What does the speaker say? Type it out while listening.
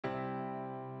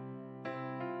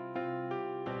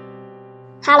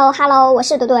Hello， 我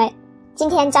是怼怼，今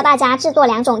天教大家制作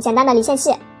两种简单的理线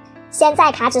器。先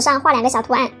在卡纸上画2个小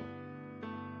图案，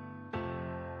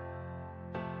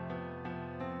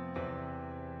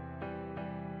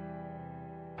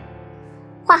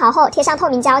画好后贴上透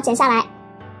明胶剪下来，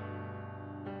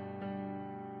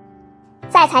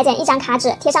再裁剪1张卡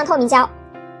纸贴上透明胶，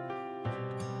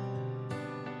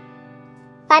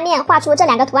翻面画出这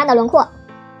2个图案的轮廓，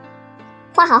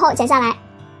画好后剪下来，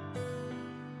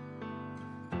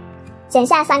剪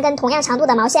下3根同样长度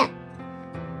的毛线，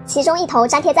其中一头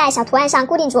粘贴在小图案上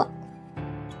固定住。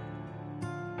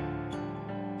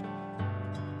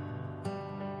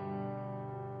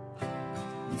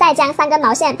再将3根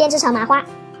毛线编织成麻花。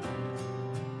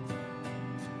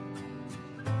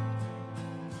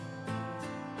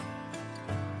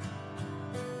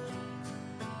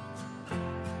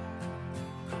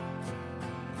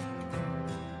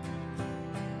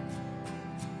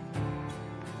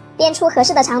编出合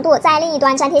适的长度，在另一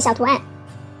端粘贴小图案。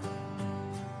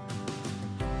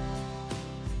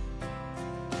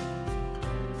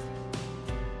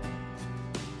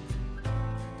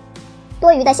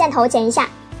多余的线头剪一下。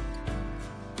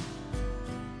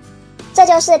这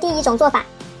就是第一种做法。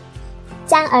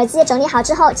将耳机整理好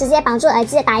之后，直接绑住耳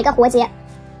机，打一个活结。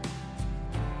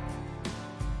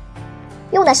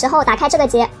用的时候打开这个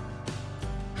结。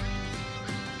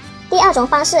第二种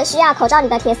方式需要口罩里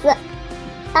的铁丝。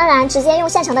当然，直接用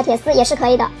现成的铁丝也是可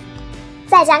以的。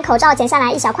再将口罩剪下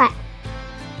来1小块，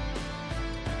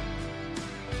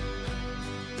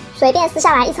随便撕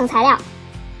下来1层材料，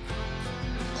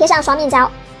贴上双面胶，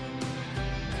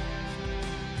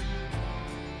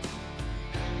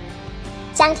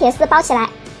将铁丝包起来。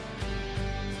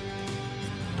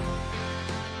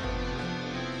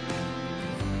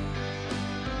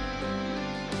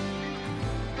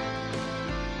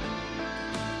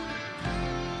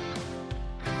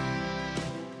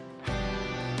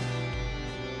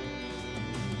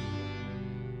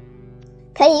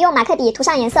可以用马克笔涂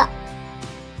上颜色，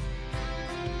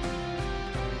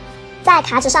在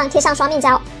卡纸上贴上双面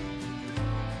胶，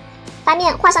翻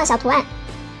面画上小图案，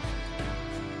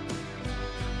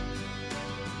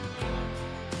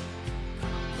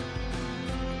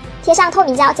贴上透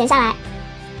明胶剪下来，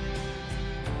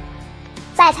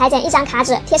再裁剪1张卡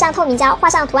纸，贴上透明胶，画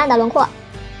上图案的轮廓，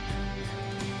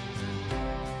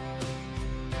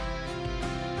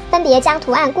分别将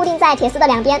图案固定在铁丝的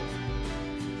2边。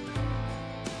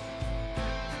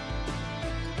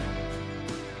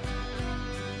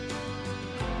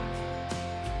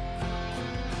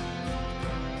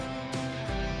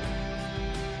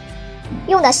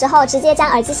用的时候直接将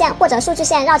耳机线或者数据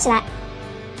线绕起来，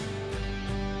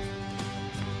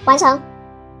完成。